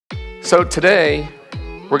So today,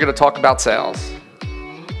 we're going to talk about sales.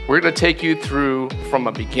 We're going to take you through from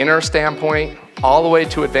a beginner standpoint all the way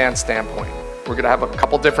to advanced standpoint. We're going to have a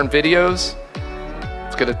couple different videos.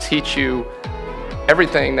 It's going to teach you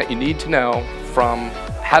everything that you need to know, from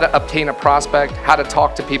how to obtain a prospect, how to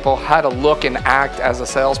talk to people, how to look and act as a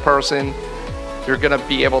salesperson. You're going to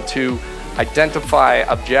be able to identify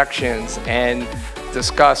objections and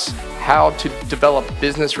discuss how to develop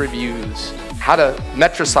business reviews, how to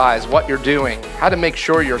metricize what you're doing, how to make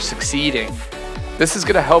sure you're succeeding. This is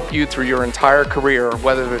going to help you through your entire career,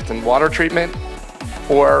 whether it's in water treatment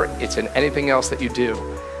or it's in anything else that you do.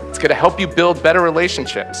 It's going to help you build better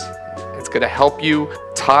relationships. It's going to help you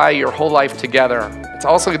tie your whole life together. It's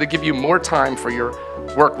also going to give you more time for your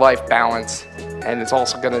work-life balance, and it's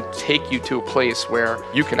also going to take you to a place where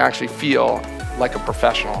you can actually feel like a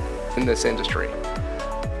professional in this industry.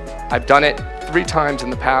 I've done it 3 times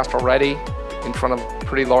in the past already in front of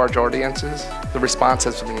pretty large audiences. The response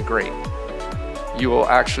has been great. You will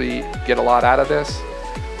actually get a lot out of this.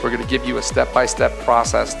 We're going to give you a step-by-step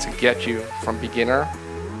process to get you from beginner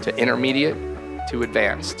to intermediate to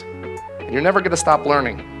advanced. And you're never going to stop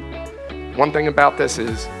learning. One thing about this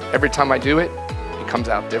is every time I do it, it comes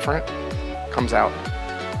out different, comes out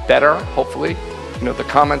better, hopefully. You know, the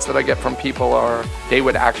comments that I get from people are they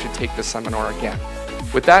would actually take this seminar again.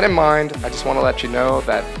 With that in mind, I just want to let you know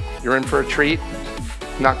that you're in for a treat.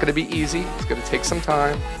 It's not going to be easy. It's going to take some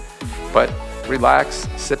time, but relax,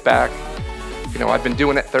 sit back. You know, I've been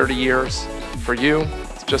doing it 30 years. For you,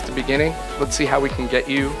 it's just the beginning. Let's see how we can get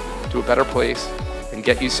you to a better place and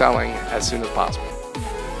get you selling as soon as possible.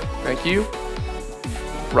 Thank you.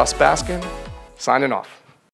 Russ Baskin, signing off.